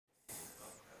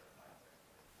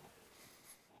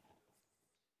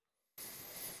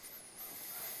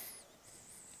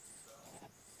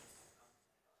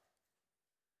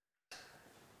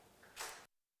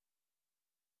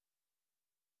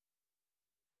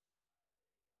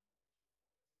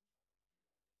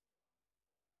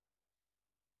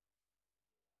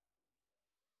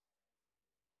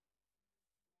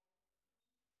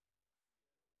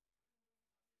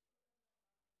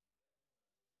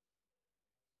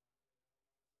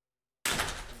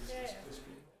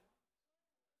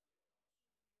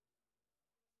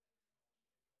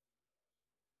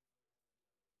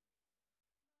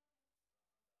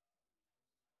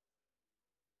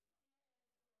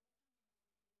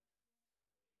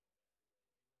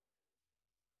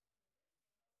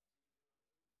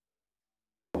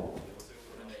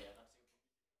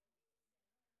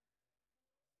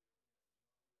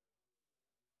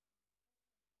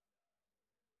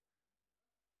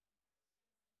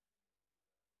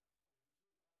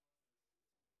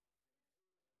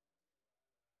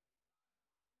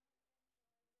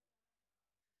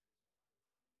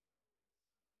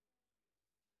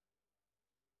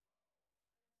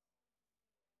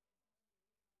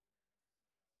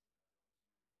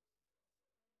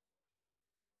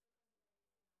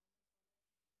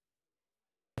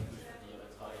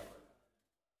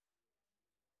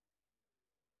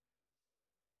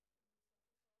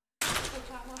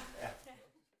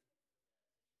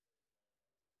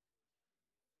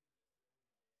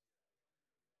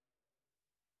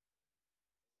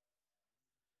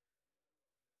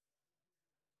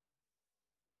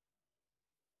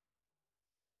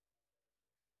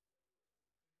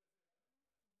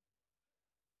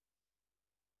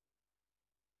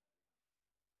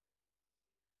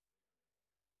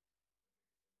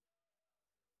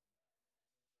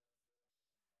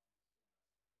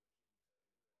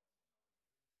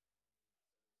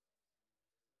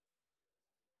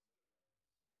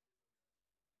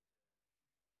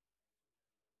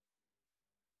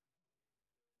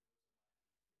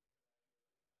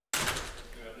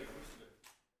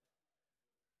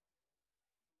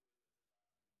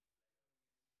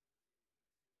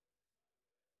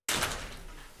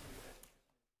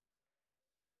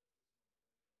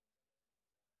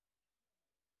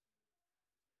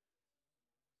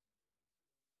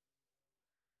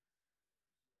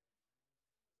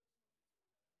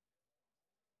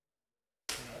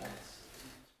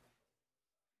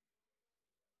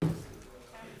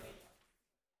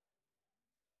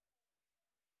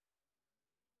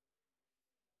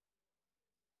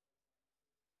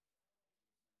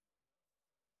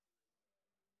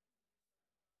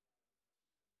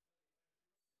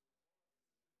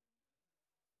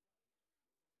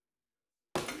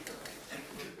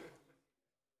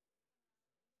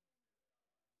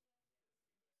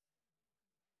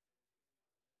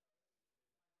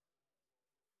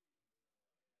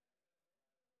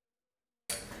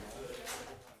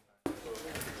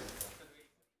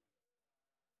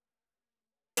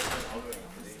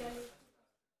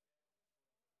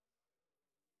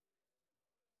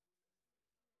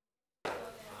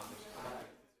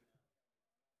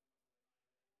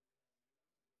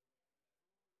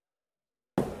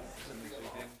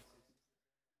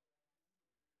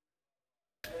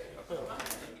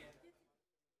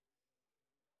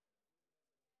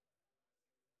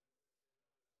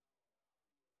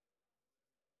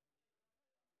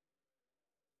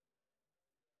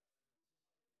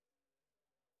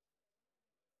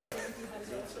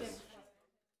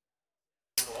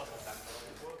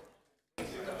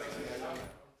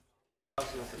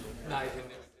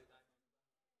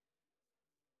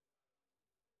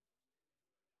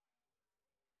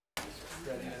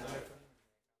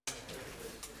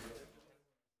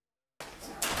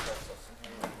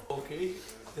Okay.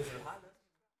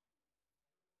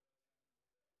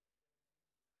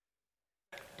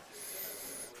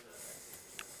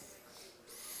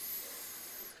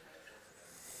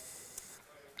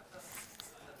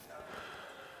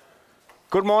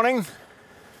 Good morning.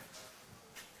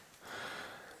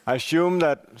 I assume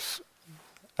that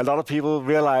a lot of people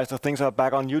realize that things are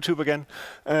back on YouTube again.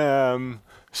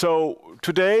 So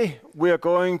today we are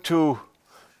going to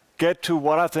get to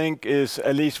what I think is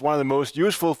at least one of the most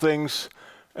useful things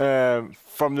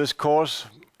from this course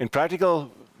in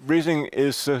practical reasoning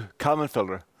is Kalman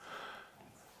filter,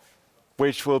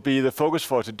 which will be the focus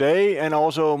for today and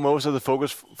also most of the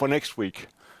focus for next week,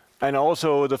 and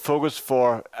also the focus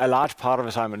for a large part of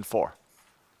assignment 4.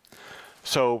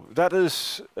 So that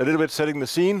is a little bit setting the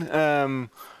scene.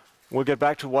 We'll get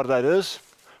back to what that is.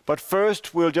 But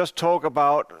first, we'll just talk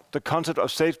about the concept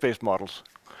of state space models.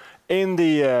 In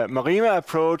the MARIMA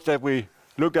approach that we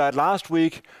looked at last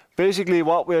week, basically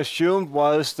what we assumed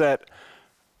was that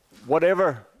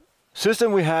whatever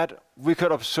system we had, we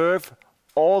could observe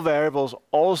all variables,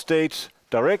 all states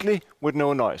directly with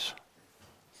no noise.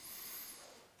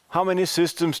 How many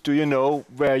systems do you know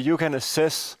where you can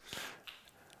assess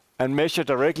and measure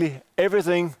directly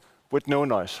everything with no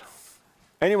noise?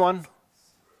 Anyone?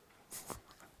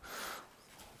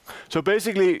 So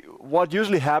basically, what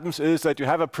usually happens is that you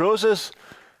have a process,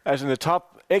 as in the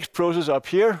top X process up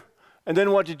here, and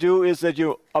then what you do is that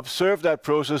you observe that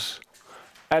process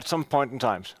at some point in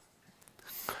time.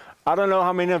 I don't know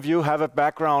how many of you have a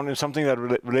background in something that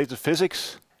relates to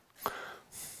physics.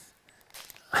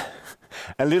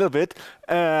 A little bit.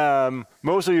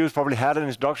 Most of you probably had an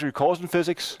introductory course in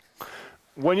physics.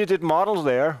 When you did models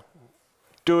there,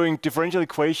 doing differential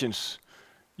equations,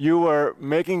 you were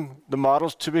making the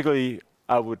models typically,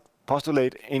 I would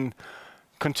postulate, in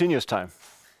continuous time,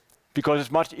 because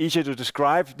it's much easier to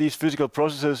describe these physical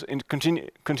processes in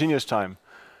continuous time.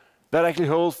 That actually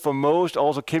holds for most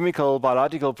also chemical,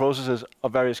 biological processes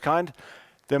of various kind.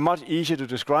 They're much easier to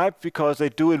describe because they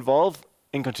do evolve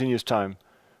in continuous time,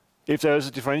 if there is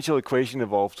a differential equation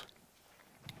involved.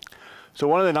 So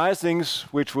one of the nice things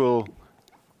which we'll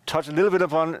touch a little bit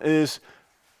upon is,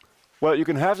 well, you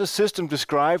can have the system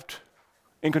described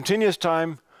in continuous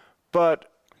time,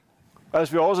 but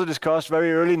as we also discussed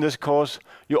very early in this course,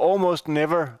 you almost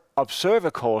never observe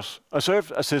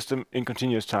a system in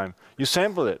continuous time. You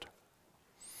sample it.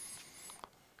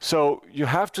 So you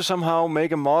have to somehow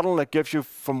make a model that gives you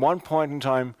from one point in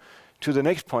time to the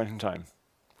next point in time,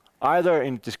 either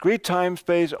in discrete time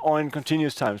space or in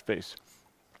continuous time space.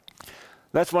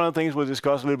 That's one of the things we'll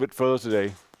discuss a little bit further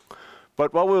today.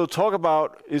 But what we'll talk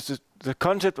about is the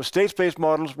concept of state space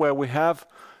models, where we have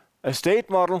a state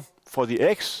model for the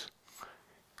x.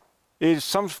 It is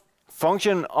some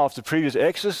function of the previous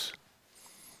x's.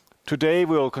 Today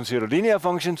we'll consider linear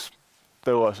functions.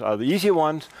 Those are the easy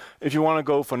ones. If you want to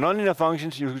go for nonlinear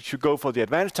functions, you should go for the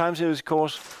advanced time series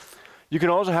course. You can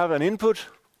also have an input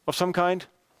of some kind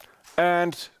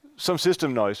and some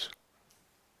system noise.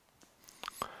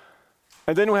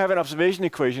 And then we have an observation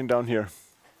equation down here,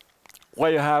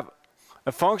 where you have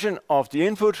a function of the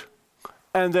input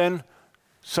and then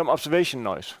some observation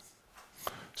noise.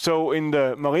 So in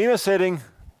the Marima setting,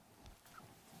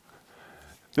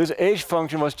 this h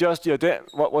function was just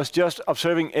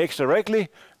observing x directly,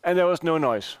 and there was no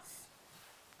noise.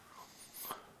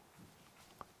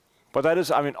 But that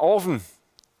is, I mean, often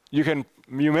you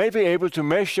may be able to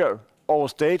measure all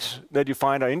states that you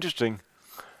find are interesting,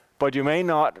 but you may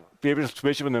not be able to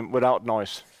measure them without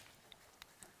noise.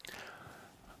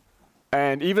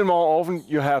 And even more often,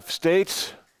 you have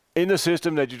states in the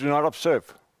system that you do not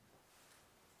observe.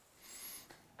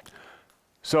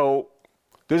 So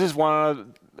this is one of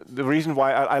the reasons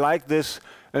why I like this.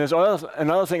 And there's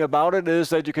another thing about it is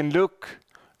that you can look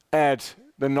at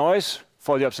the noise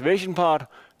for the observation part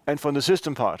and for the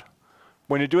system part.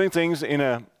 When you're doing things in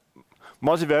a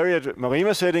multivariate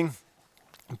Marima setting,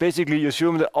 basically you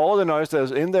assume that all the noise that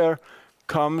is in there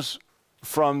comes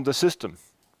from the system.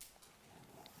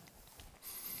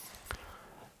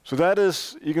 So that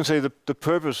is, you can say, the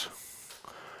purpose.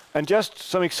 And just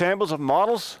some examples of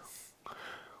models.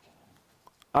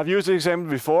 I've used the example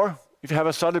before. If you have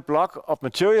a solid block of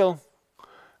material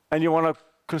and you want to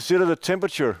consider the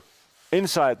temperature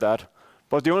inside that,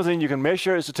 but the only thing you can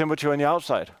measure is the temperature on the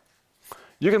outside.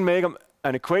 You can make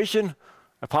an equation,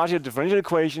 a partial differential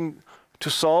equation, to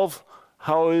solve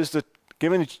how is the,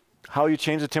 given how you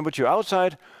change the temperature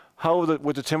outside, how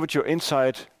would the temperature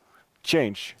inside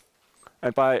change.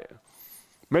 And by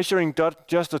measuring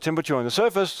just the temperature on the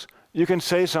surface, you can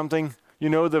say something, you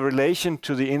know the relation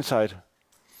to the inside.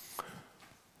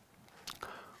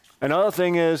 Another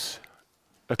thing is,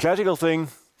 a classical thing,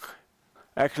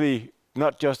 actually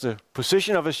not just the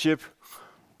position of a ship,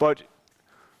 but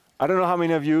I don't know how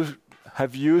many of you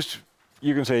have used,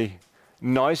 you can say,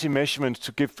 noisy measurements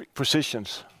to give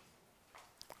precisions.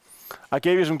 I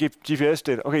gave you some GPS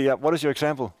data. Okay, yeah, what is your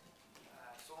example?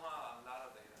 Sonar and LiDAR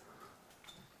data.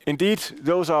 Indeed,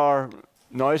 those are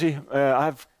noisy. I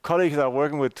have colleagues that are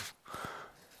working with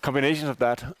combinations of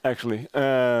that, actually.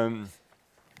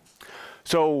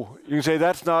 So you can say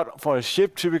that's not for a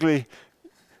ship typically.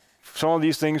 Some of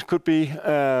these things could be.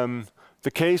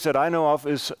 The case that I know of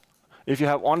is if you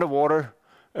have underwater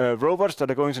robots that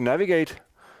are going to navigate,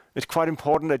 it's quite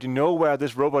important that you know where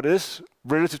this robot is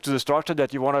relative to the structure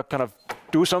that you want to kind of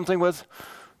do something with,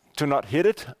 to not hit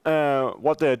it.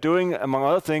 What they're doing, among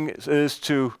other things, is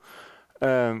to,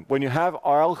 when you have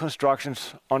oil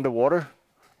constructions underwater,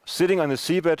 sitting on the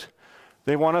seabed,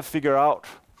 they want to figure out,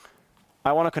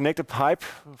 I want to connect a pipe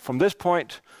from this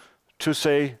point to,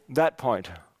 say, that point.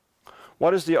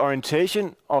 What is the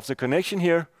orientation of the connection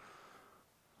here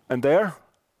and there?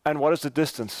 And what is the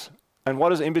distance? And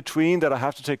what is in between that I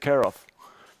have to take care of?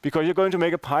 Because you're going to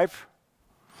make a pipe,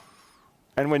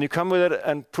 and when you come with it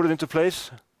and put it into place,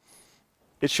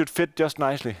 it should fit just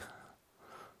nicely.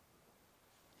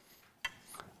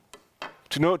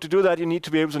 To do that, you need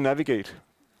to be able to navigate.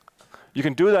 You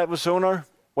can do that with sonar,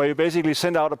 where you basically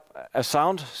send out a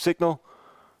sound signal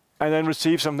and then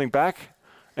receive something back.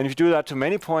 And if you do that to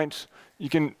many points, you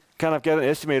can kind of get an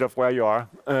estimate of where you are.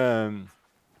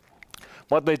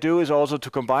 What they do is also to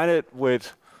combine it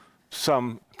with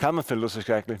some Kalman filters,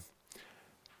 exactly,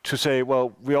 to say,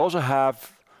 well, we also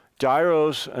have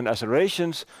gyros and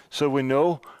accelerations, so we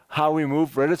know how we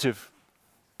move relative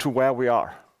to where we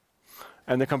are.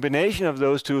 And the combination of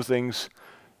those two things,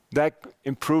 that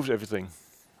improves everything.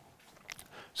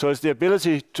 So it's the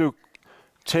ability to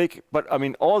take, but I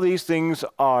mean, all these things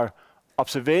are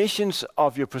observations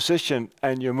of your position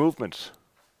and your movements.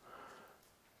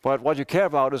 But what you care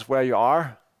about is where you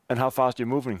are and how fast you're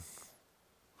moving.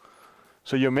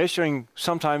 So you're measuring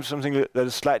sometimes something that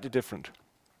is slightly different.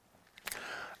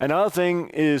 Another thing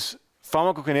is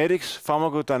pharmacokinetics,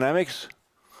 pharmacodynamics,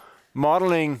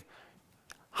 modeling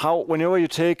how, whenever you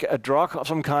take a drug of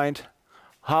some kind,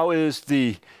 how is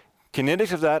the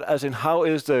kinetics of that, as in how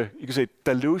is the, you can say,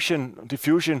 dilution,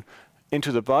 diffusion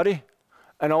into the body,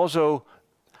 and also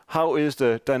how is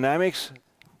the dynamics,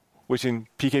 which in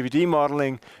PKPD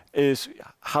modeling is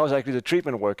how is actually the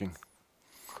treatment working.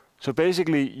 So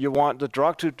basically, you want the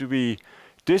drug to be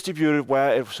distributed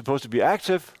where it's supposed to be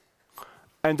active,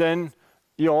 and then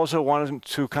you also want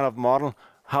to kind of model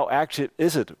how active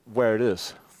is it where it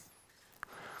is.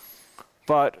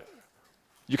 But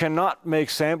you cannot make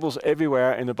samples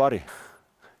everywhere in the body.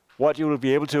 What you will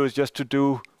be able to is just to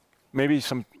do maybe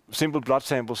some simple blood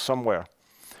samples somewhere.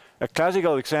 A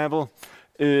classical example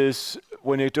is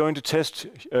when you're going to test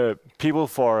people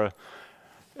for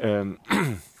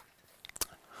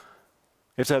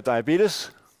if they have diabetes,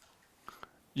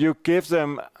 you give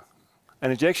them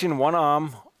an injection in one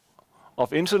arm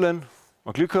of insulin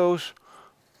or glucose,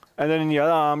 and then in the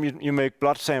other arm you make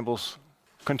blood samples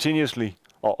continuously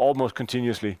or almost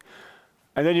continuously.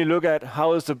 And then you look at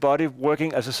how is the body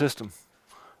working as a system.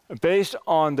 Based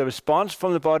on the response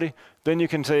from the body, then you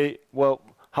can say, well,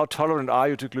 how tolerant are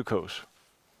you to glucose?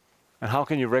 And how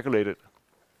can you regulate it?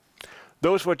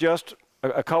 Those were just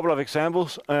a couple of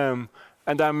examples, and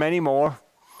there are many more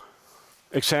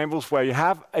examples where you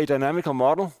have a dynamical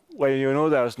model, where you know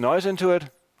there's noise into it,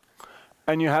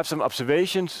 and you have some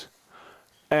observations,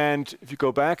 and if you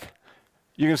go back,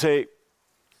 you can say,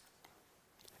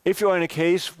 if you're in a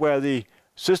case where the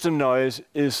system noise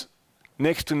is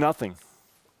next to nothing,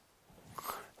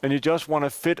 and you just want to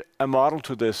fit a model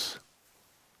to this,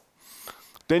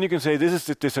 then you can say this is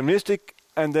the deterministic,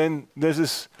 and then this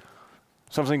is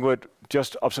something with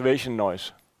just observation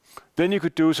noise. Then you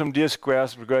could do some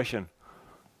least-squares regression.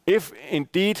 If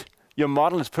indeed your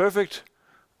model is perfect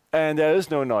and there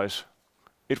is no noise,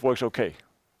 it works okay.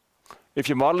 If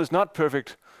your model is not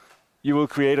perfect, you will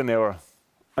create an error.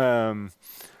 I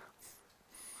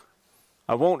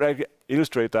won't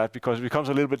illustrate that because it becomes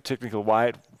a little bit technical why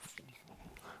it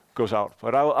goes out,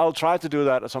 but I'll try to do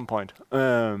that at some point.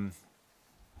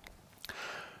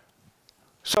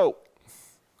 So,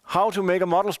 how to make a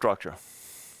model structure?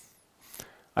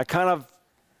 I kind of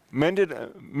mentioned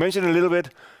a little bit.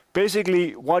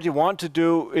 Basically, what you want to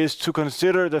do is to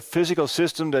consider the physical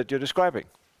system that you're describing.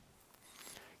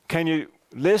 Can you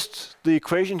list the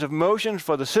equations of motion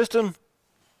for the system?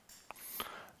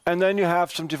 And then you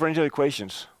have some differential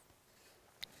equations.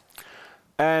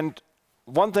 And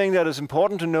one thing that is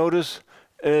important to notice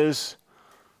is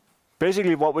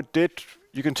basically what we did.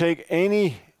 You can take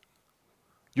any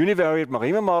univariate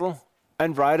Marima model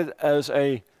and write it as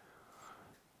a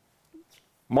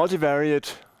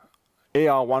multivariate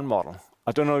AR1 model.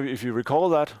 I don't know if you recall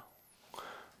that,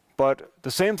 but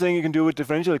the same thing you can do with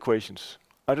differential equations.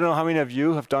 I don't know how many of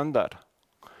you have done that.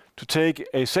 To take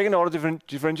a second order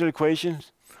differential equation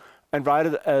and write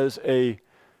it as a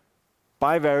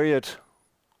bivariate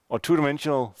or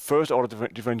two-dimensional first order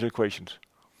differential equations.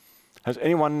 Has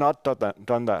anyone not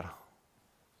done that?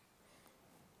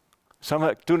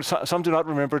 Some do not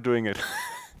remember doing it.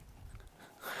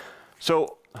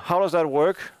 So how does that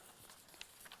work?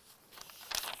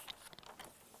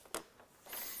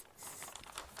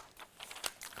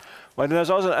 Well, there's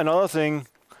also another thing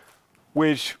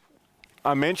which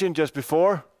I mentioned just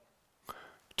before.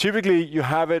 Typically, you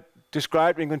have it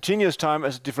described in continuous time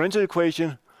as a differential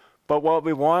equation, but what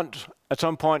we want at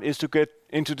some point is to get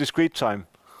into discrete time.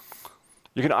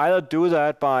 You can either do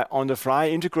that by on-the-fly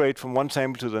integrate from one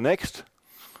sample to the next,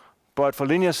 but for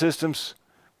linear systems,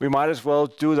 we might as well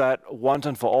do that once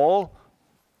and for all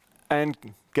and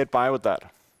get by with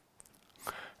that.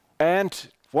 And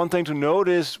one thing to note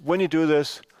is when you do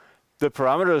this, the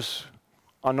parameters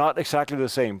are not exactly the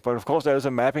same, but of course there is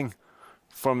a mapping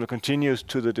from the continuous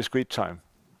to the discrete time.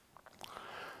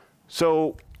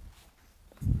 So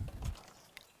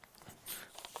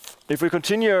if we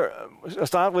continue,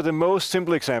 start with the most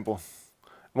simple example.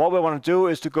 What we want to do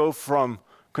is to go from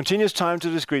continuous time to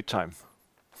discrete time.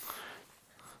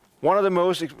 One of the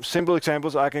most simple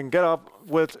examples I can get up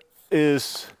with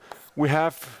is we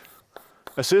have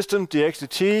a system, dx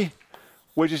dt,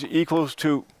 which is equals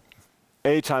to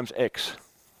a times x.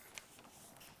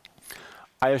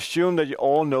 I assume that you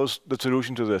all know the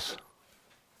solution to this,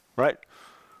 right?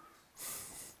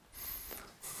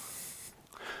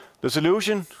 The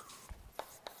solution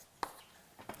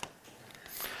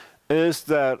is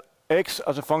that x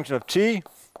as a function of t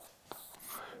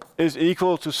is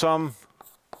equal to some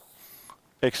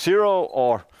x0,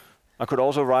 or I could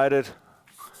also write it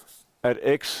at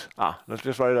x, let's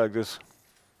just write it like this,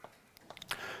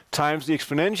 times the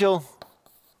exponential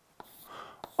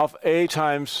of a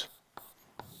times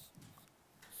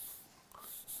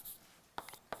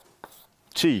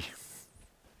t,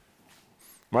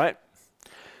 right?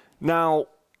 Now,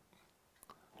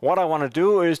 what I want to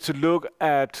do is to look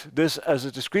at this as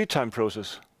a discrete time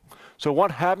process. So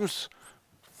what happens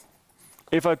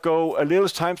if I go a little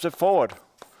time step forward?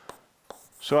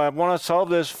 So I want to solve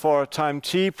this for time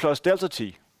t plus delta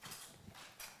t.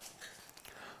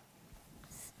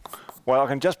 Well, I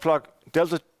can just plug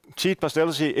delta t plus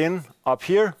delta t in up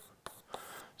here.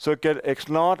 So I get x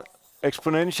naught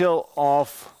exponential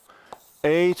of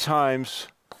a times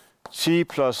t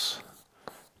plus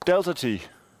delta t.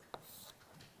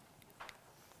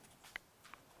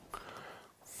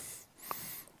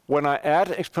 When I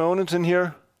add exponents in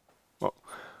here, well,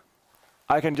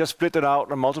 I can just split it out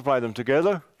and multiply them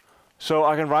together. So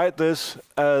I can write this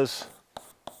as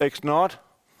x naught,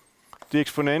 the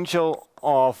exponential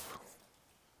of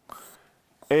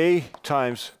a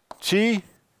times t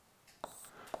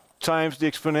times the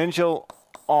exponential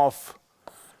of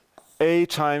a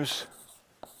times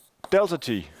delta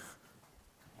t.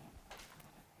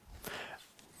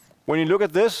 When you look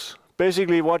at this,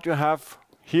 basically what you have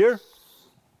here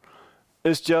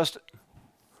is just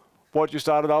what you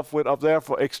started off with up there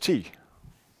for xt.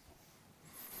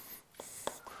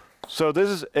 So this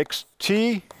is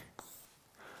xt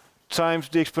times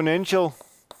the exponential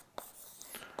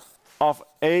of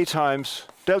a times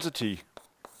delta t.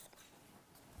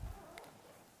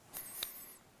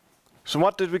 So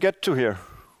what did we get to here?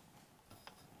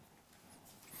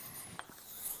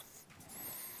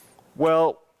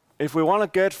 Well, if we want to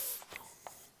get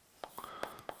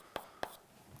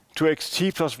to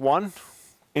xt plus 1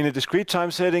 in a discrete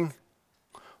time setting,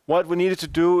 what we needed to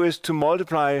do is to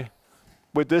multiply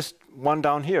with this one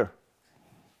down here.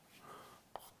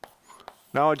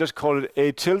 Now I just call it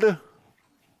a tilde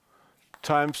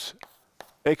times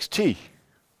xt,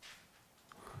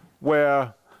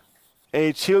 where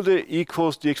a tilde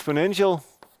equals the exponential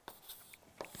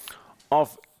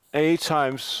of a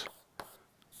times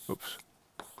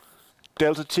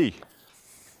delta t.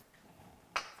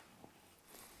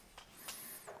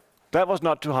 That was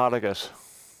not too hard, I guess.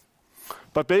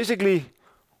 But basically,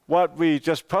 what we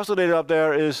just postulated up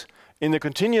there is in the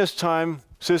continuous time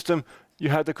system, you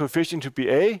had the coefficient to be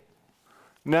a.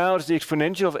 Now it's the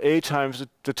exponential of a times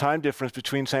the time difference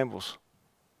between samples.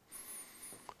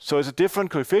 So it's a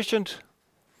different coefficient,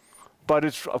 but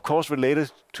it's of course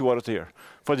related to what is here.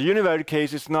 For the univariate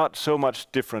case, it's not so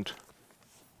much different.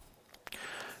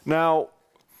 Now,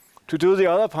 to do the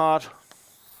other part,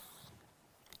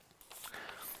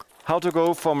 how to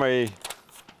go from a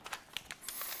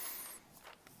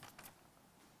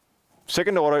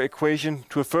second order equation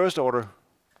to a first order.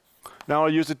 Now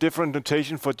I'll use a different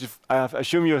notation for, I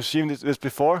assume you have seen this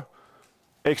before.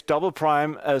 X double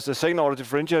prime as the second order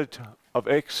differentiate of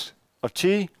x of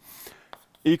t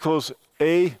equals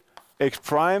a x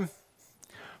prime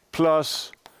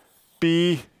plus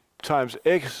b times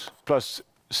x plus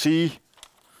c.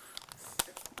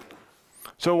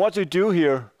 So what you do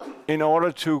here in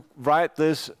order to write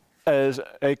this as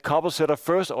a coupled set of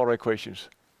first order equations?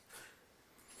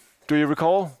 Do you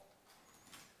recall?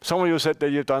 Some of you said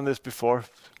that you've done this before.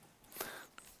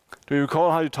 Do you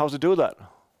recall how to do that?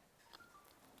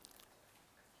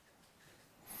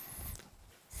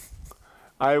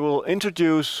 I will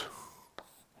introduce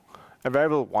a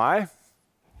variable y.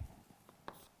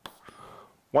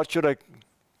 What should I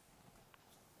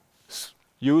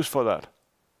use for that?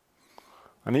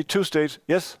 I need two states.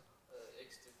 Yes?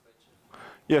 X differential.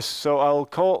 Yes, so I'll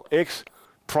call x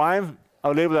prime,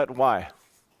 I'll label that y.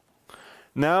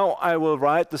 Now I will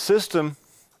write the system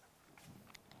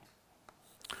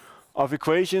of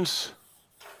equations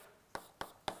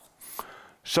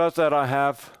such that I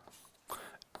have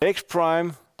x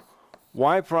prime,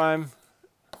 y prime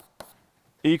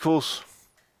equals,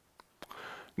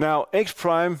 now x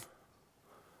prime,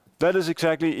 that is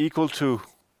exactly equal to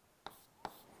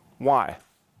y.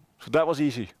 So that was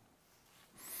easy.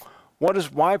 What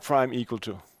is y prime equal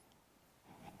to?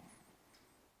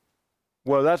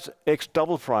 Well, that's x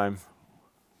double prime,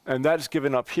 and that is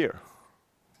given up here.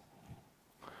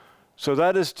 So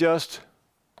that is just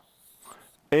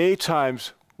a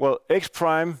times, well, x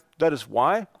prime, that is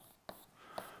y,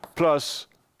 plus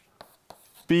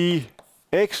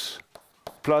bx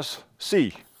plus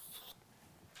c.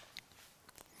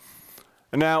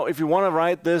 And now, if you want to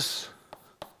write this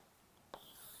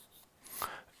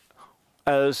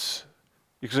as,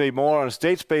 you can say, more on a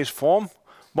state space form,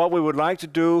 what we would like to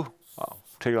do, I'll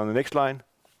take it on the next line,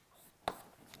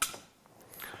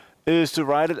 is to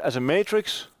write it as a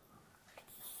matrix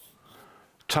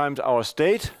times our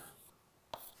state,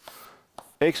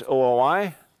 x over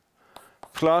y,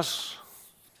 plus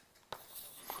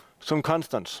some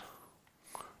constants.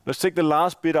 Let's take the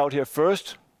last bit out here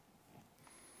first.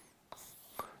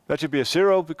 That should be a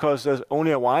 0 because there's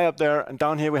only a y up there, and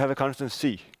down here we have a constant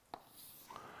c.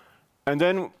 And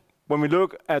then when we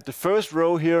look at the first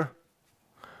row here,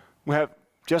 we have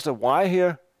just a y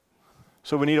here,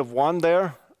 so we need a 1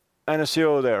 there and a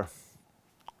 0 there.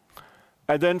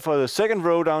 And then for the second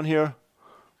row down here,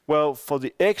 well, for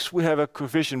the x we have a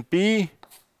coefficient b,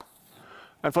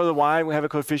 and for the y we have a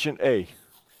coefficient a.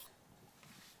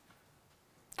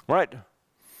 Right.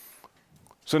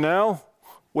 So now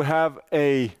we have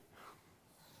a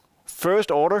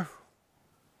first order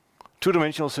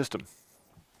two-dimensional system.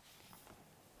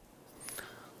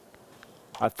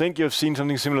 I think you've seen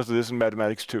something similar to this in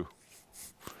mathematics too.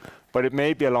 But it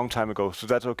may be a long time ago, so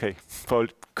that's okay. For a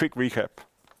quick recap.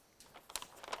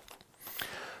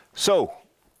 So,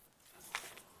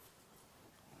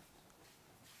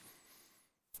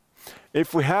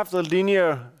 if we have the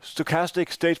linear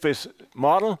stochastic state space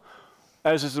model,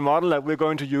 as is the model that we're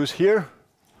going to use here,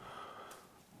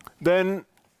 then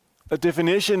the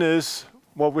definition is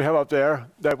what we have up there,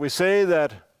 that we say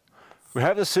that we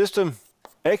have the system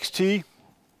xt,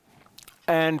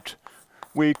 and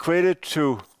we equate it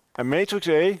to a matrix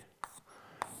A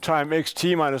times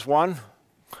xt minus 1.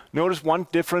 Notice one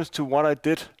difference to what I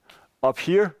did up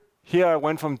here. Here I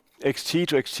went from xt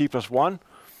to xt plus 1.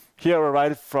 Here I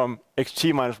write it from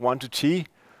xt minus 1 to t.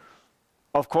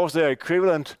 Of course, they are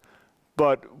equivalent,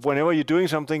 but whenever you're doing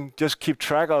something, just keep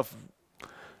track of,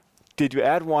 did you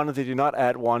add 1 or did you not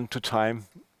add 1 to time?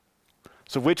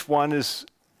 So which one is,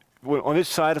 well, on which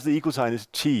side of the equal sign is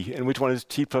t, and which one is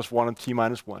t plus 1 and t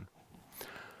minus 1?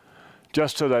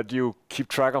 Just so that you keep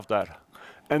track of that.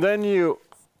 And then you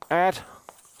add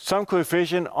some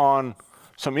coefficient on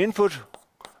some input,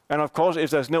 and of course,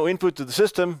 if there's no input to the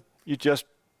system, you just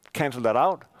cancel that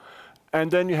out.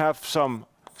 And then you have some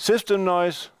system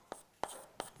noise.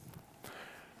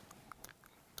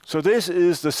 So this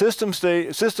is the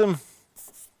system.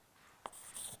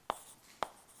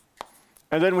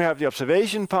 And then we have the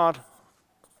observation part.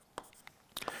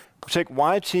 We take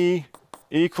yt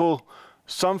equal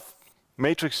some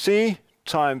matrix C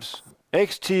times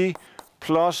xt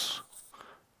plus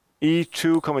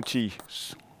e2, t,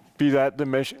 be that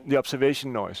the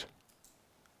observation noise.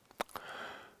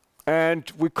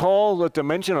 And we call the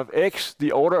dimension of x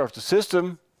the order of the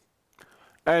system.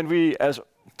 And we, as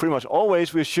pretty much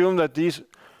always, we assume that these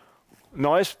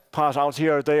noise parts out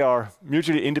here, they are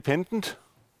mutually independent.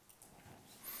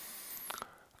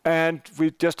 And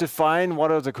we just define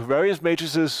what are the covariance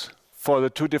matrices for the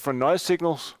two different noise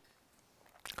signals.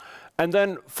 And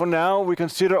then for now, we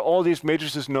consider all these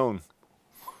matrices known.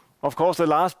 Of course, the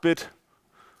last bit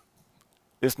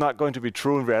is not going to be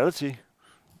true in reality,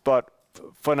 but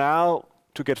for now,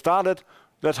 to get started,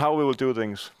 that's how we will do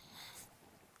things.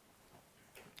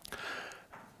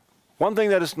 One thing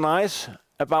that is nice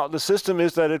about the system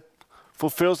is that it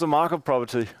fulfills the Markov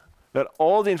property, that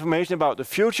all the information about the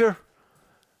future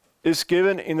is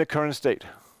given in the current state.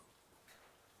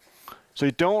 So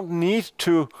you don't need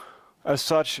to, as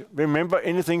such, remember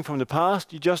anything from the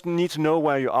past. You just need to know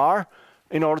where you are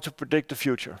in order to predict the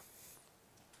future.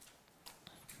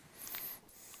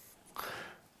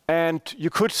 And you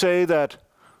could say that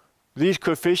these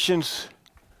coefficients,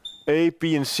 A,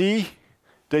 B, and C,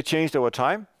 they changed over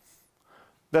time.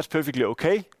 That's perfectly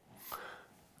okay,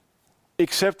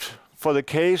 except for the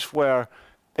case where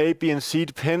A, B, and C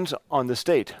depends on the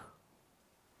state,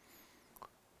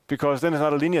 because then it's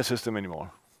not a linear system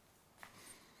anymore.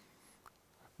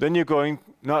 Then you're going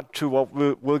not to what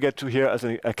we'll get to here as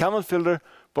a Kalman filter,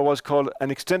 but what's called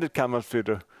an extended Kalman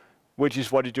filter, which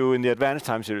is what you do in the advanced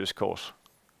time series course.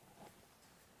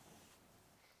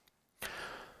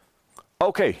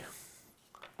 Okay,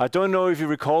 I don't know if you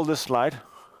recall this slide.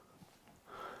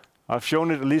 I've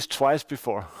shown it at least twice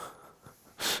before.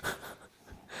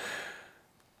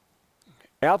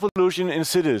 Air pollution in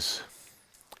cities.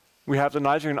 We have the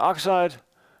nitrogen oxide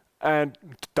and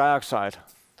dioxide.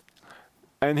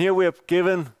 And here we have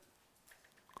given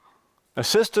a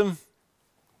system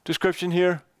description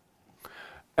here.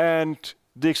 And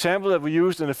the example that we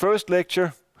used in the first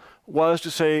lecture was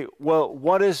to say, well,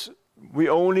 what is, we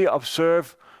only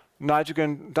observe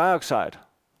nitrogen dioxide.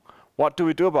 What do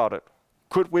we do about it?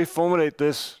 Could we formulate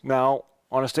this now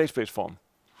on a state space form?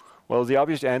 Well, the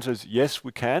obvious answer is yes,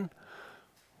 we can.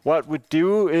 What we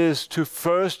do is to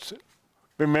first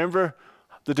remember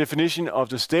the definition of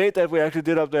the state that we actually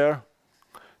did up there,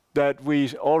 that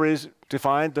we already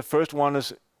defined. The first one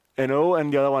is NO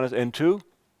and the other one is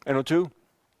NO2.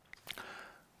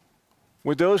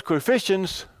 With those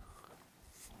coefficients,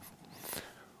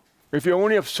 if you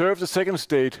only observe the second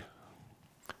state,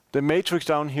 the matrix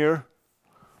down here,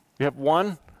 we have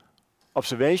one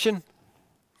observation,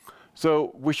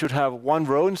 So we should have one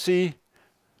row in C.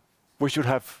 We should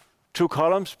have 2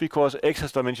 columns because X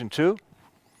has dimension 2.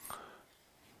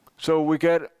 So we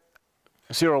get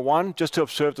 0, 1 just to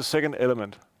observe the second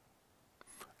element.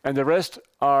 And the rest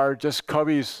are just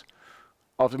copies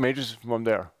of the matrices from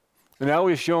there. And now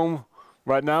we assume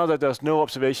right now that there's no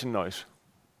observation noise.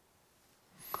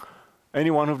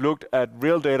 Anyone who've looked at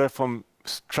real data from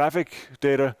traffic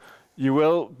data, you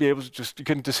will be able to you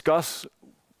can discuss.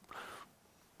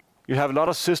 You have a lot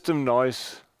of system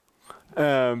noise,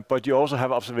 but you also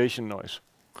have observation noise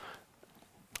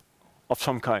of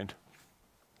some kind.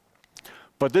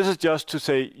 But this is just to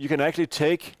say you can actually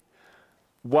take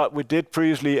what we did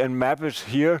previously and map it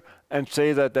here and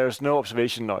say that there's no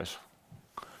observation noise.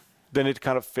 Then it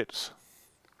kind of fits.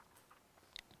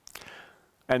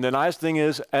 And the nice thing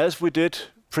is, as we did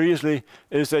previously,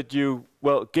 is that you,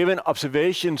 well, given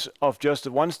observations of just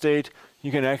the one state,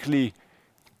 you can actually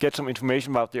get some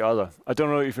information about the other. I don't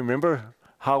know if you remember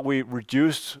how we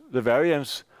reduced the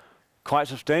variance quite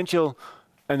substantial.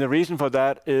 And the reason for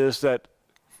that is that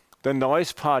the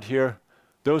noise part here,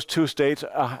 those two states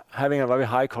are having a very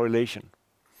high correlation.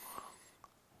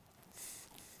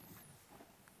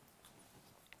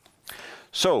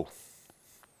 So,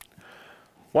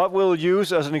 what we'll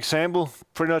use as an example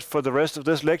pretty much for the rest of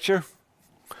this lecture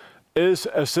is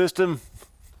a system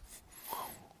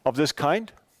of this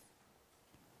kind,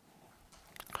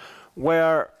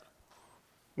 where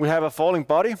we have a falling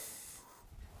body.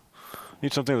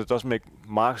 Need something that doesn't make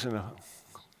marks in the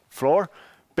floor.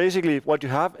 Basically, what you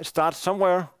have, it starts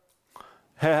somewhere,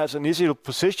 has an initial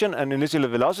position and initial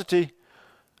velocity,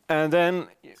 and then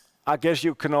I guess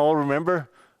you can all remember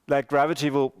that gravity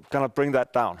will kind of bring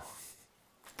that down.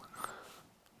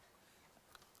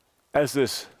 As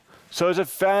this. So it's a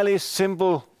fairly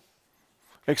simple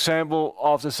example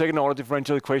of the second order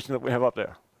differential equation that we have up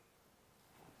there.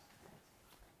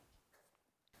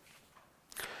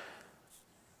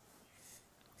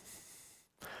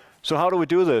 So how do we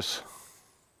do this?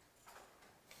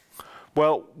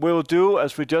 Well, we'll do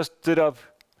as we just did up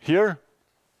here.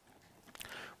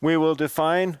 We will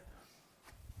define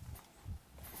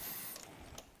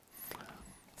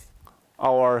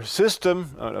our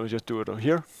system. Let me just do it over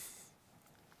here.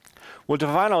 We'll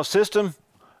define our system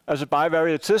as a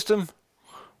bivariate system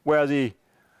where the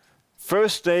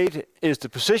first state is the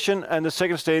position and the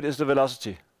second state is the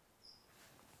velocity.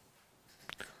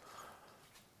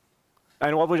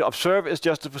 And what we observe is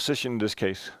just the position in this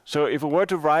case. So if we were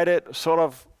to write it sort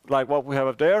of like what we have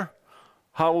up there,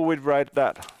 how would we write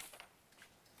that?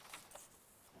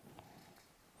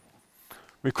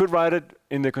 We could write it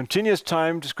in the continuous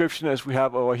time description as we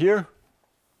have over here.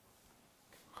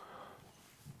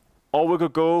 Or we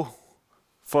could go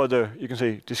for the, you can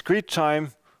say, discrete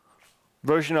time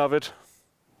version of it.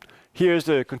 Here's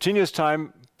the continuous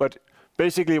time, but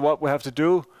basically what we have to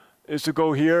do is to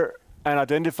go here and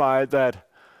identify that,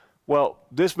 well,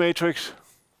 this matrix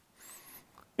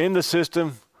in the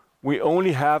system, we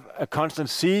only have a constant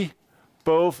C.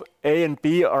 Both A and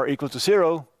B are equal to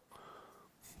 0.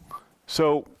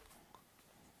 So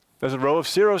there's a row of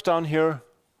zeros down here,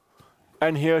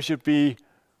 and here should be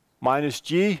minus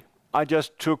G. I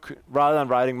just took, rather than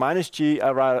writing minus G,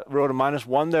 I wrote a minus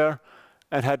 1 there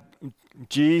and had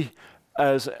G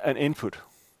as an input.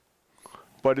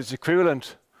 But it's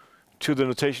equivalent to the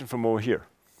notation from over here.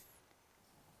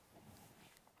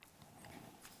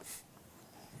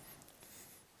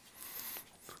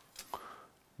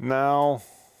 Now,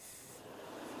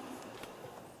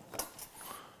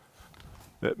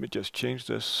 let me just change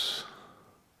this.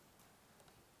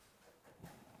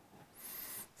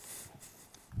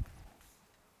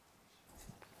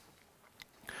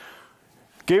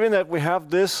 Given that we have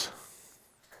this,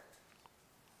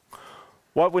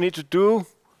 what we need to do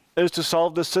is to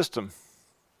solve this system.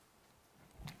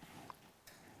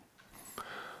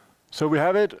 So we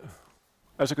have it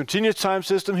as a continuous time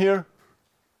system here.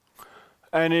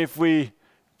 And if we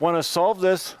want to solve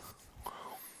this,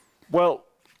 well,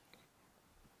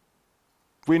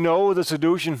 we know the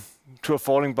solution to a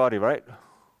falling body, right?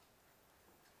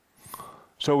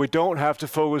 So we don't have to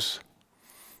focus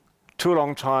too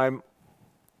long time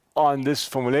on this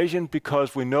formulation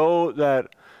because we know that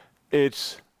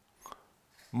it's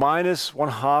minus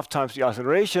 1/2 times the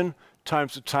acceleration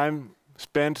times the time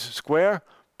spent square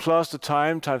plus the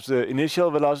time times the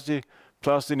initial velocity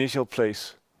plus the initial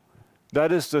place.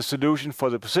 That is the solution for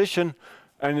the position,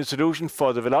 and the solution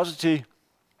for the velocity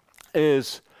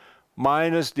is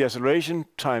minus the acceleration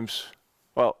times,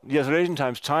 well, the acceleration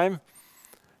times time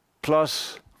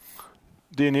plus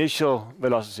the initial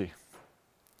velocity.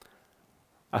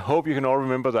 I hope you can all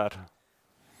remember that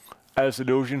as a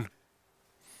solution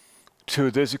to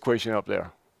this equation up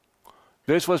there.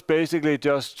 This was basically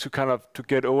just to kind of to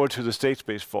get over to the state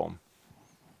space form.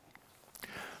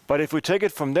 But if we take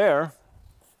it from there,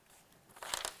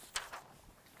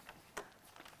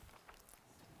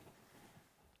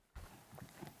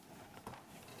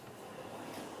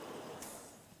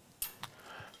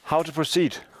 how to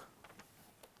proceed?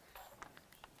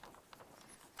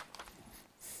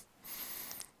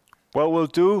 Well, we'll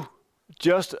do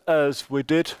just as we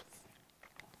did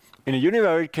in a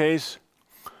univariate case.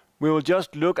 We will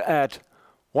just look at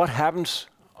what happens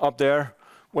up there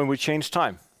when we change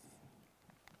time.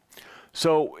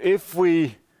 So if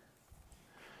we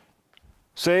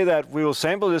say that we will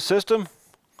sample this system,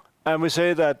 and we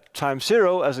say that time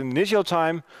 0 as an initial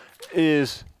time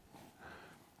is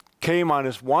k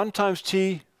minus 1 times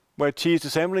t, where t is the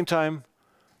sampling time,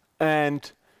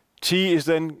 and t is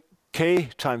then k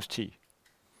times t.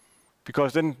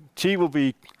 Because then t will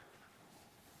be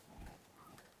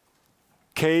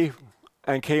k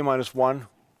and k minus 1,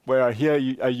 where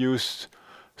here I use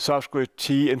subscript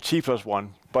t and t plus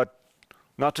 1. But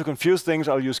not to confuse things,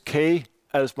 I'll use k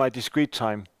as my discrete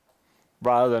time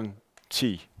rather than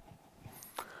t.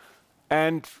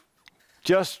 And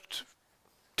just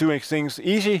to make things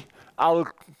easy, I'll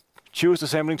choose the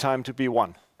sampling time to be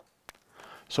 1.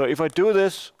 So if I do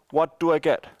this, what do I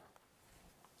get?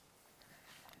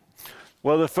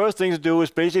 Well, the first thing to do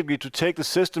is basically to take the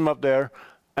system up there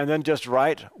and then just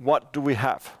write what do we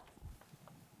have.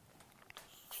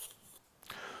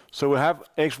 So we have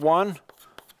x1,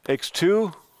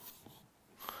 x2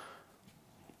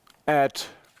 at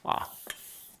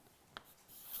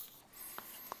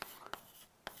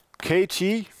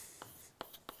kt,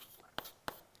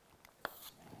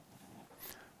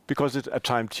 because it's at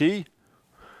time t.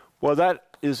 Well,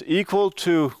 that is equal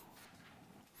to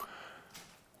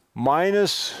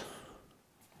minus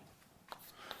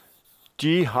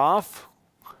g half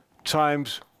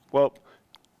times, well,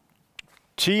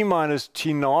 t minus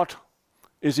t naught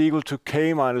is equal to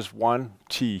k minus 1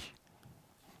 t.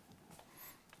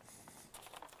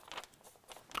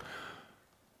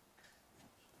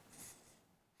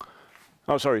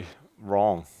 Oh, sorry,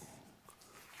 wrong.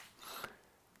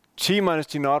 T minus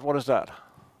t naught, what is that?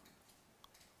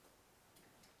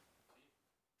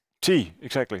 T,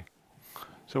 exactly.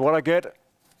 So what I get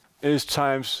is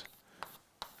times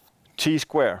t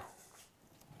squared.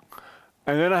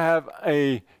 And then I have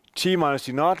a t minus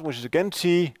t naught, which is again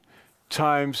t,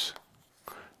 times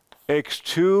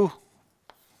x2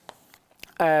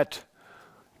 at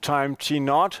time t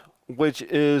naught, which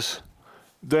is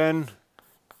then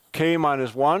k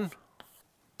minus 1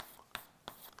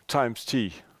 times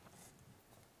t.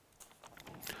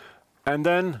 And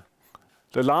then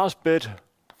the last bit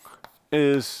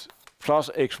is plus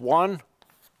x1,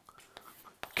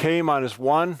 k minus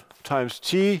 1 times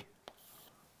t,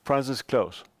 parenthesis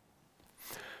close.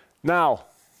 Now,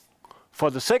 for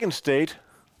the second state,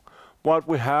 what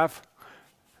we have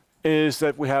is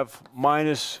that we have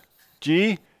minus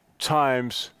g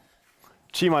times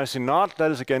t minus t naught,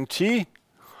 that is again t,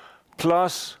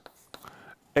 plus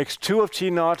x2 of t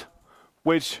naught,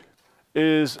 which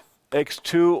is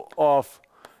x2 of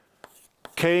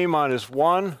k minus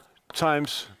 1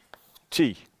 times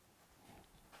t.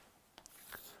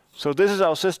 So this is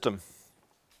our system.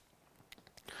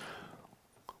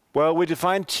 Well, we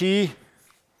define t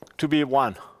to be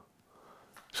 1.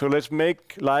 So let's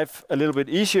make life a little bit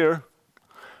easier.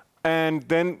 And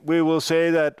then we will say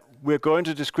that we're going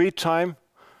to discrete time.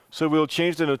 So we'll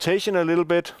change the notation a little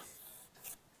bit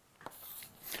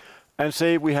and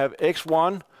say we have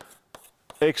x1,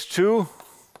 x2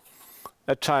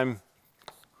 at time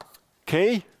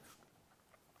k.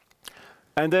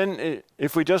 And then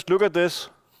if we just look at this,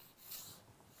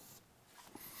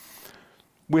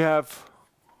 we have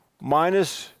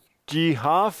minus g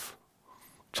half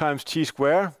times t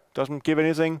squared, doesn't give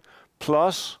anything,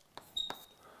 plus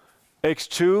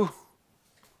x2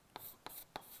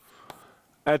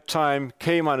 at time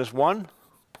k minus 1,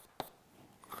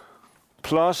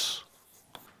 plus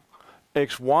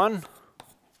x1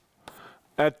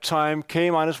 at time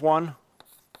k minus 1.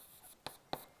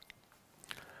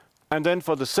 And then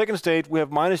for the second state, we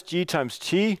have minus g times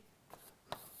t.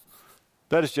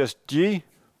 That is just g.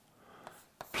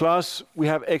 Plus, we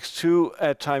have x2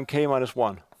 at time k minus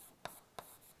 1.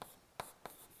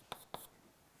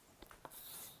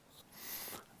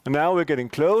 And now we're getting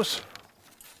close,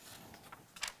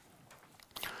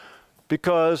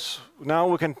 because now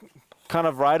we can kind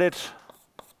of write it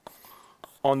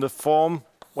on the form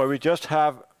where we just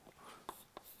have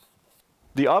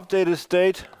the updated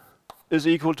state is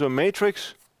equal to a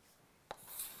matrix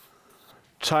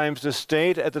times the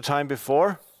state at the time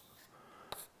before,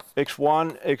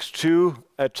 x1, x2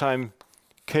 at time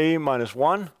k minus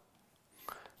 1,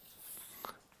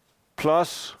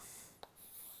 plus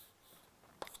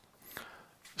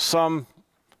some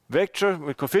vector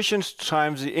with coefficients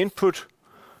times the input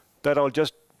that I'll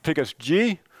just pick as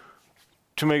g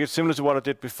to make it similar to what I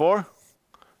did before.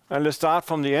 And let's start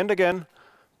from the end again.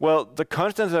 Well, the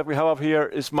constant that we have up here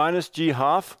is minus g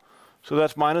half, so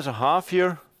that's minus a half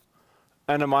here,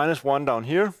 and a minus 1 down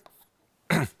here.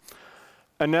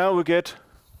 And now we get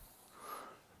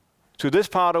to this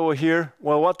part over here.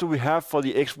 Well, what do we have for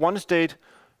the x1 state?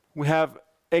 We have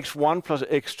x1 plus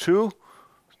x2.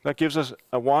 That gives us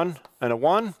a 1 and a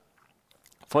 1.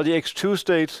 For the x2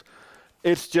 states,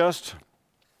 it's just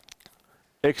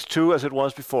x2 as it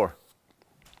was before.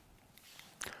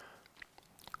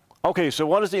 Okay, so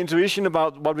what is the intuition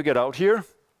about what we get out here?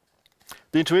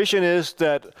 The intuition is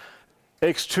that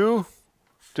x2,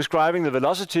 describing the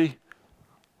velocity,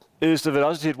 is the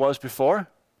velocity it was before.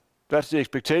 That's the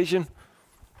expectation,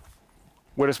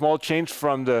 with a small change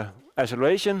from the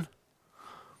acceleration.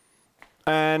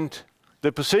 And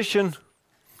the position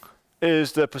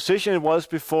is the position it was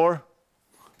before,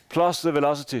 plus the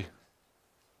velocity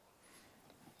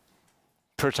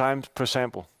per time per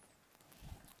sample.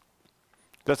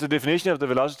 That's the definition of the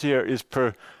velocity here, is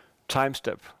per time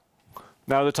step.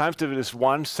 Now the time step is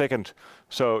 1 second.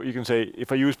 So you can say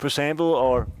if I use per sample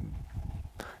or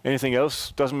anything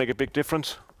else, doesn't make a big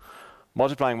difference.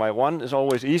 Multiplying by 1 is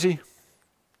always easy.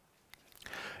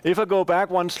 If I go back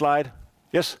one slide,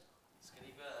 yes?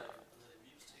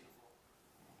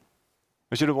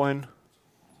 Hvad siger du, hvorhen?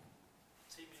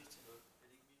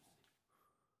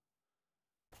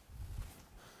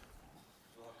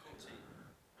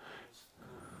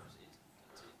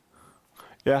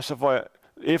 Yeah, so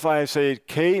if I say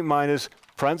k minus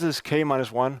parentheses k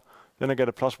minus 1, then I get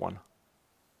a plus 1.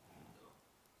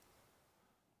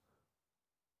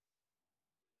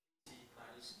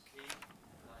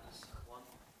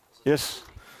 Yes,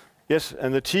 yes,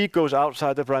 and the t goes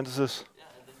outside the parentheses.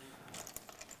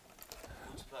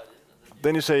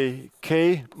 Then you say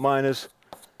k minus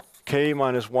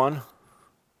 1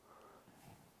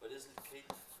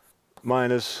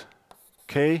 minus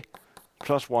k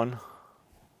plus 1.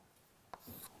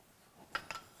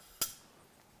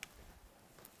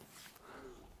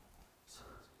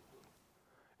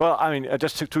 Well, I mean, I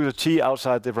just took the t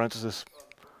outside the parentheses,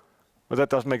 but that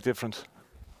doesn't make a difference.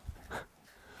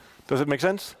 Does it make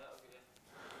sense?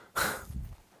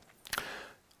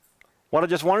 What I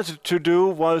just wanted to do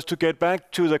was to get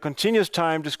back to the continuous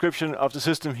time description of the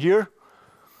system here.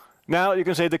 Now you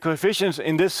can say the coefficients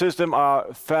in this system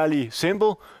are fairly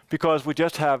simple because we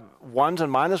just have ones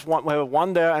and minus 1. We have a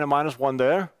 1 there and a minus 1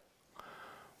 there.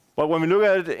 But when we look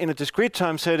at it in a discrete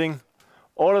time setting,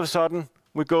 all of a sudden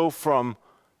we go from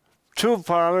 2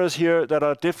 parameters here that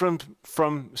are different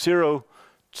from 0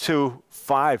 to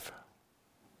 5.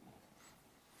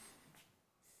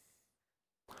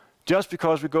 Just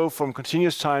because we go from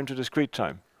continuous time to discrete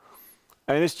time.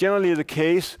 And it's generally the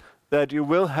case that you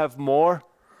will have more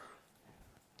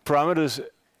parameters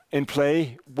in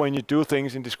play when you do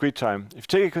things in discrete time. If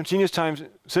you take a continuous time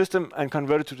system and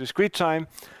convert it to discrete time,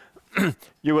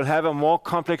 you will have a more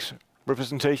complex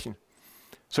representation.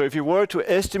 So if you were to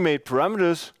estimate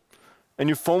parameters and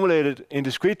you formulate it in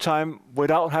discrete time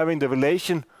without having the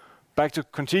relation back to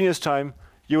continuous time,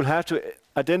 you will have to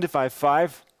identify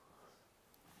 5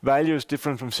 values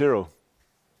different from 0.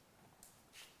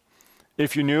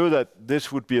 If you knew that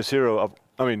this would be a 0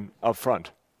 up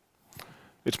front.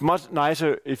 It's much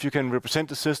nicer if you can represent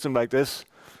the system like this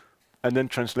and then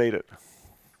translate it.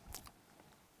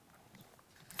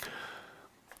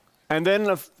 And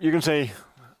then you can say,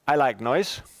 I like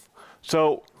noise.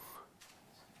 So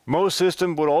most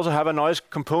systems would also have a noise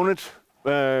component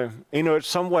inert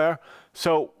somewhere.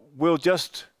 So we'll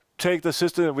just take the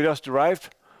system that we just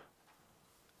derived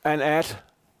and add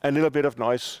a little bit of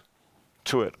noise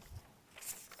to it.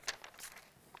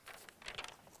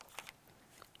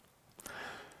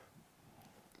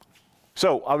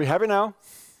 So, are we happy now?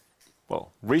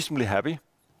 Well, reasonably happy.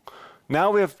 Now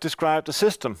we have described the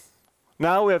system.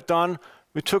 Now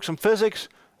we took some physics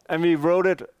and we wrote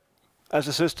it as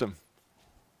a system.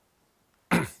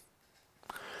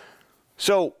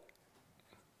 So,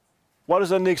 what is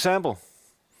then the example?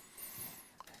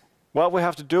 What we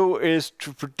have to do is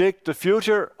to predict the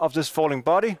future of this falling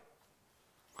body,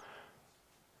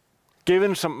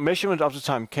 given some measurement of the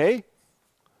time k.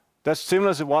 That's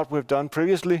similar to what we've done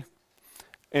previously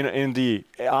in the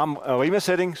ARIMA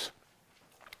settings.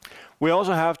 We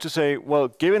also have to say, well,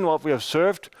 given what we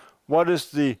observed, what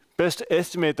is the best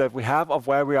estimate that we have of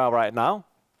where we are right now,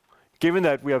 given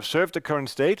that we observe the current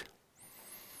state.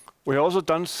 We've also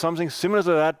done something similar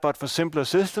to that, but for simpler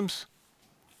systems.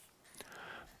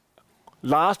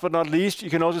 Last but not least, you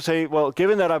can also say, well,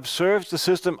 given that I've observed the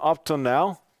system up till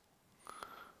now,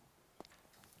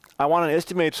 I want an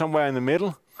estimate somewhere in the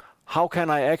middle. How can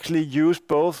I actually use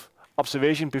both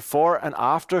observation before and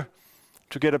after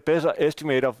to get a better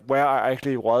estimate of where I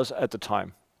actually was at the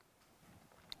time?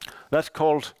 That's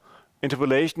called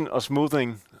interpolation or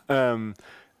smoothing.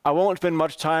 I won't spend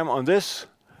much time on this.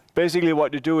 Basically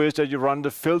what you do is that you run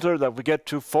the filter that we get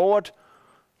to forward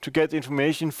to get the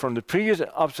information from the previous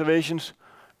observations,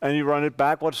 and you run it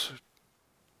backwards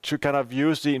to kind of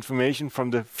use the information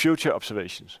from the future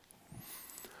observations.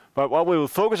 But what we will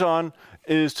focus on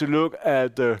is to look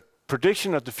at the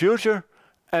prediction of the future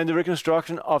and the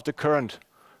reconstruction of the current.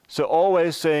 So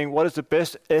always saying what is the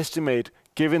best estimate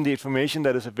given the information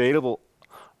that is available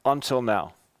until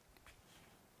now.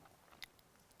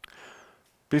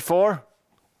 Before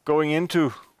going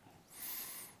into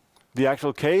the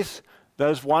actual case,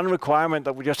 there's one requirement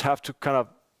that we just have to kind of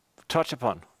touch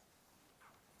upon.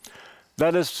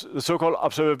 That is the so-called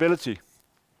observability.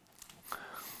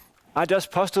 I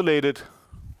just postulated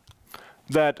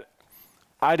that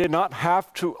I did not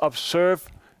have to observe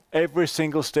every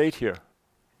single state here.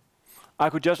 I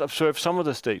could just observe some of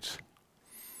the states.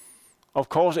 Of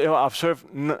course, if I observe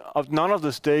none of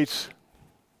the states,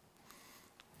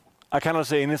 I cannot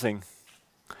say anything.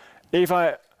 If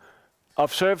I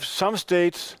observe some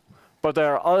states, but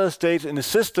there are other states in the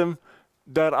system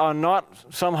that are not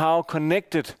somehow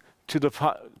connected to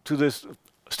the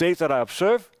states that I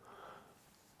observe,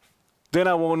 then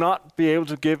I will not be able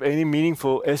to give any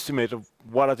meaningful estimate of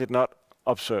what I did not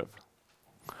observe.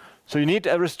 So you need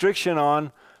a restriction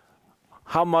on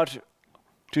how much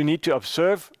do you need to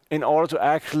observe in order to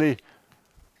actually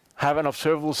have an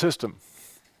observable system.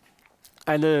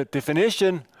 And the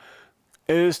definition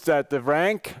is that the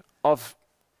rank of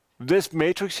this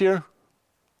matrix here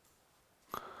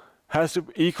has to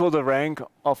equal the rank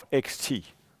of xt.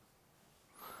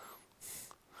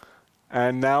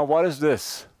 And now what is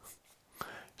this?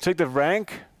 Take the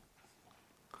rank.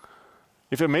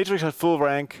 If a matrix has full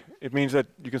rank, it means that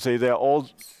you can say they are all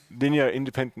linear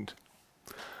independent.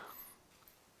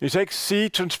 You take C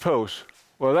transpose.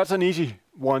 Well, that's an easy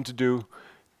one to do.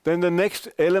 Then the next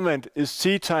element is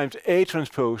C times A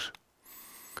transpose.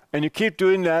 And you keep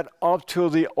doing that up to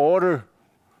the order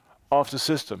of the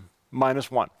system,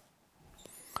 -1.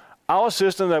 Our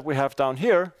system that we have down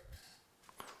here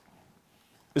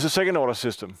is a second order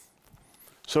system.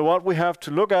 So what we have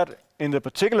to look at in the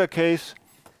particular case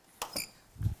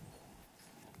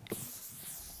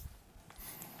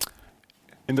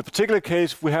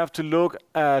we have to look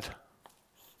at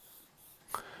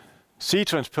C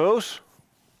transpose,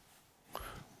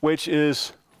 which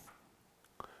is,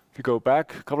 if you go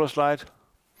back a couple of slides,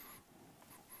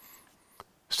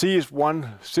 C is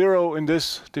 1, 0 in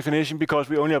this definition because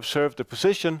we only observe the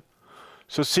position.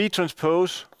 So C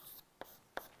transpose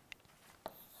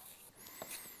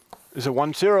is a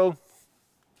 1, 0.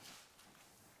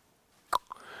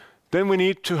 Then we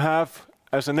need to have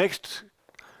as the next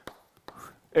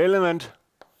element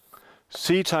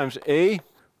C times A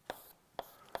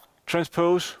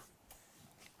transpose.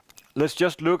 Let's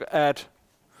just look at,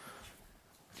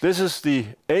 this is the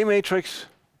A matrix.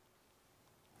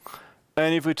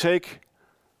 And if we take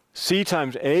C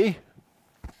times A,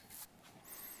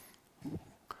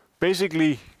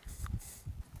 basically,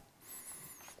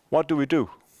 what do?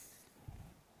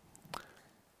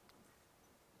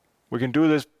 We can do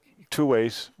this two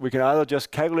ways. We can either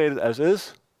just calculate it as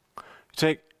is,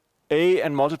 take A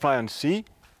and multiply on C.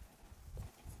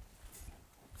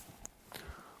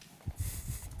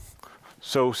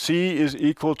 So C is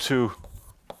equal to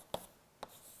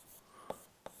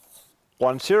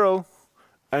 1, 0.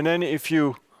 And then if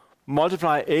you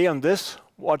multiply A on this,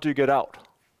 what do you get out?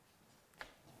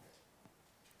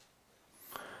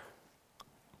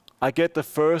 I get the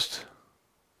first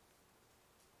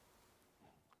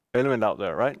element out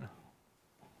there, right?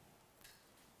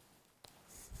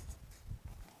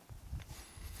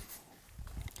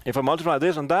 If I multiply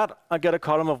this and that, I get a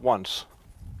column of 1s.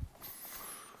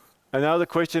 And now the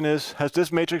question is, has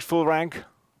this matrix full rank?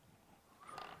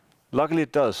 Luckily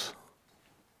it does.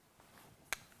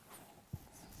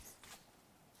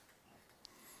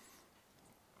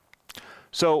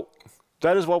 So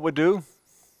that is what we do.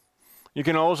 You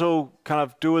can also kind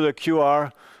of do the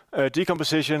QR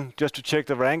decomposition just to check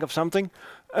the rank of something.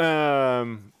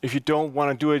 If you don't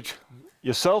want to do it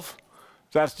yourself,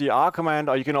 that's the R command,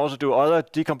 or you can also do other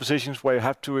decompositions where you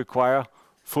have to require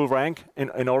full rank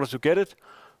in order to get it.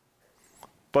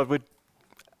 But with,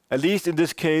 at least in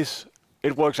this case,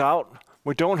 it works out.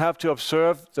 We don't have to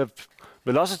observe the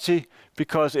velocity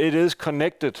because it is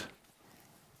connected.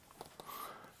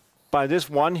 By this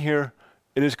one here,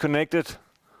 it is connected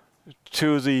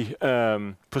to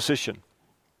the position.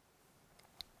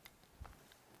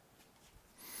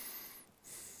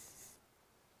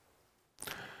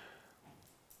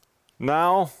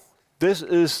 Now, this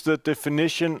is the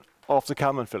definition of the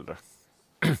Kalman filter.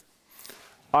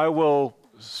 I will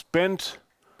spend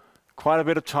quite a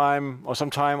bit of time or some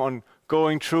time on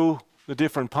going through the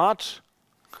different parts.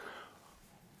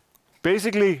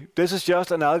 Basically, this is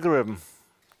just an algorithm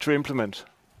to implement.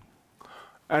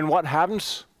 And what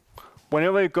happens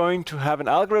whenever you're going to have an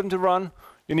algorithm to run,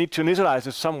 you need to initialize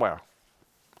it somewhere.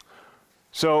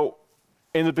 So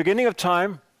in the beginning of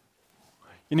time,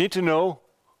 you need to know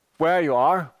where you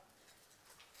are.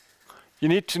 You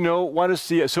need to know what is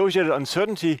the associated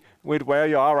uncertainty with where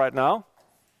you are right now.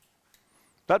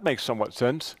 That makes somewhat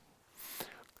sense.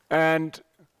 And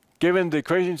given the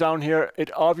equations down here,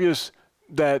 it's obvious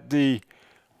that the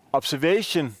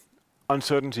observation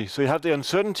uncertainty, so you have the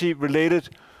uncertainty related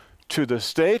to the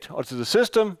state or to the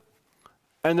system,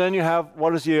 and then you have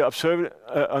what is the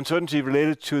uncertainty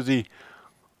related to the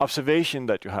observation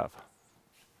that you have.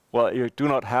 Well, you do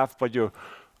not have, but you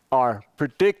are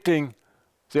predicting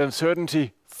the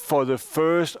uncertainty for the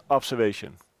first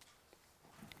observation.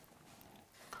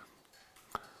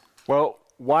 Well,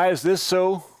 why is this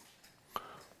so?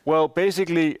 Well,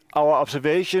 basically, our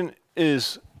observation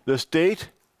is the state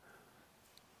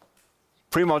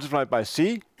pre-multiplied by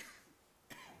c.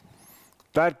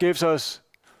 That gives us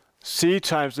c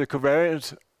times the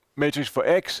covariance matrix for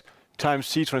x times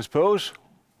c transpose.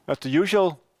 That's the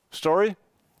usual story.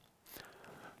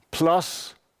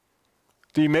 Plus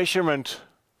the measurement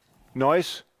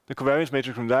noise, the covariance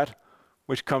matrix from that,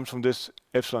 which comes from this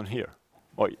epsilon here,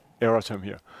 or error term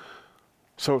here.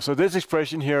 So this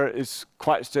expression here is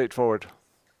quite straightforward.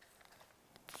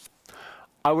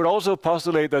 I would also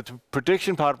postulate that the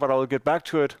prediction part, but I will get back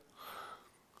to it.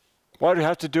 What you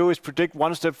have to do is predict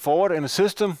one step forward in a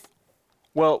system.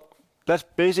 Well, that's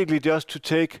basically just to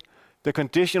take the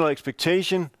conditional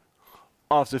expectation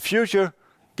of the future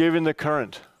given the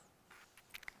current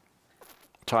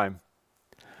time.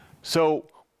 So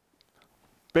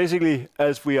basically,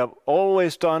 as we have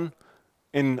always done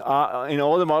in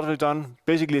all the models we've done,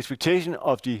 basically expectation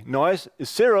of the noise is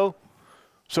 0.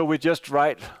 So we just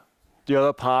write the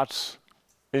other parts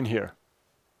in here.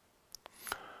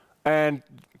 And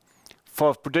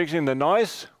for predicting the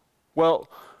noise, well,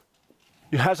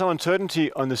 you had some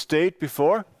uncertainty on the state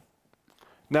before.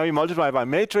 Now you multiply by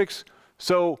matrix.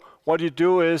 So what you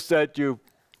do is that you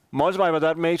multiply by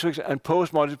that matrix and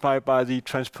post-multiply by the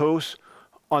transpose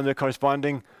on the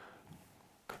corresponding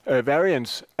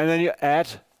variance. And then you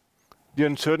add the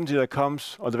uncertainty that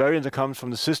comes, or the variance that comes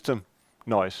from the system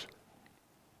noise.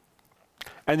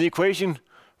 And the equation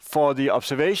for the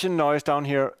observation noise down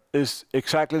here is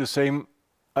exactly the same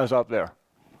as up there.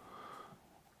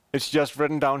 It's just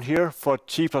written down here for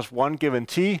t plus 1 given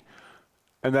t,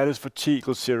 and that is for t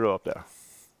equals 0 up there.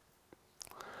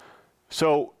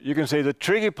 So you can say the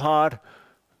tricky part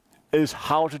is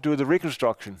how to do the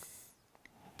reconstruction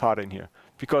part in here,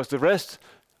 because the rest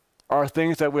are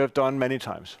things that we have done many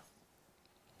times.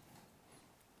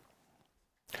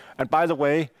 And by the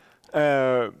way,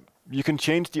 you can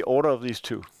change the order of these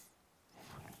two.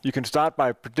 You can start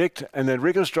by predict and then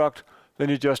reconstruct, then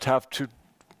you just have to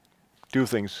do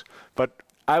things. But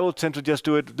I will tend to just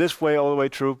do it this way all the way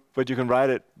through, but you can write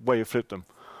it where you flip them.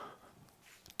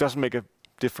 Doesn't make a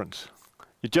difference.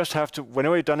 You just have to,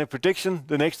 whenever you've done a prediction,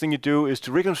 the next thing you do is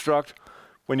to reconstruct.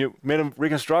 When you made a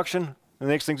reconstruction, the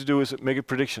next thing to do is make a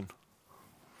prediction.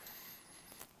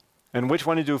 And which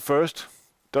one you do first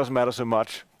doesn't matter so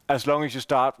much, as long as you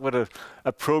start with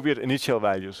appropriate initial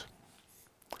values.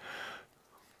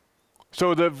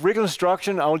 So the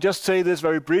reconstruction, I'll just say this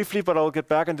very briefly, but I'll get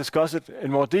back and discuss it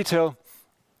in more detail.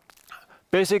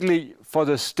 Basically, for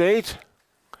the state,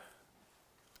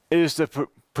 is the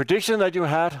prediction that you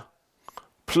had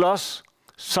plus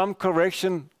some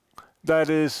correction that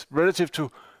is relative to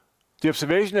the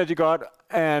observation that you got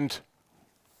and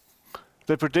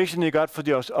the prediction you got for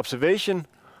the observation.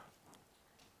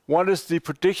 What is the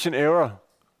prediction error?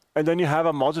 And then you have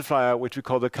a multiplier, which we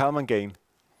call the Kalman gain.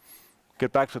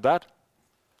 Get back to that.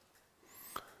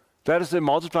 That is the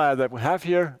multiplier that we have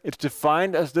here. It's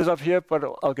defined as this up here, but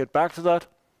I'll get back to that.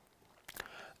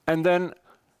 And then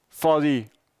for the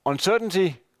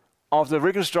uncertainty of the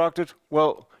reconstructed,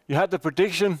 well, you had the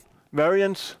prediction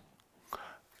variance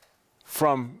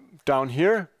from down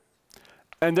here,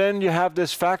 And then you have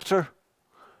this factor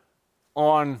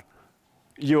on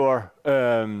your,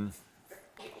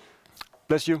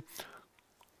 bless you,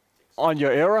 on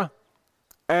your error.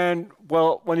 And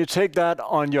well, when you take that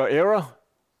on your error,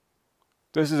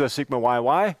 this is a sigma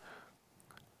yy,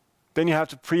 then you have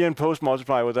to pre and post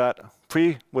multiply with that.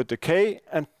 Pre with the k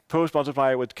and post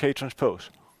multiply with k transpose.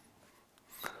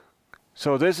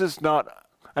 So this is not,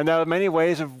 and there are many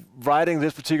ways of writing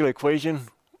this particular equation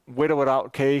with or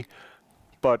without k,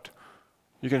 but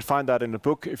you can find that in the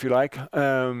book if you like.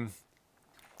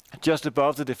 Just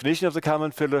above the definition of the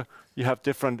Kalman filter, you have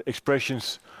different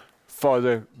expressions for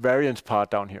the variance part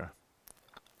down here.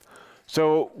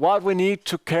 So what we need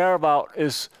to care about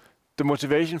is the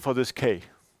motivation for this k,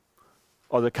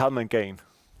 or the Kalman gain,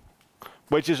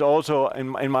 which is also,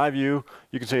 in my view,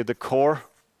 you can say the core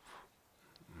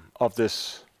of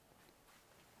this.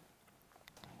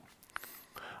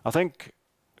 I think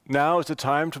now is the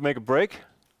time to make a break.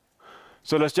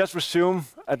 So let's just resume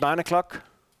at 9 o'clock.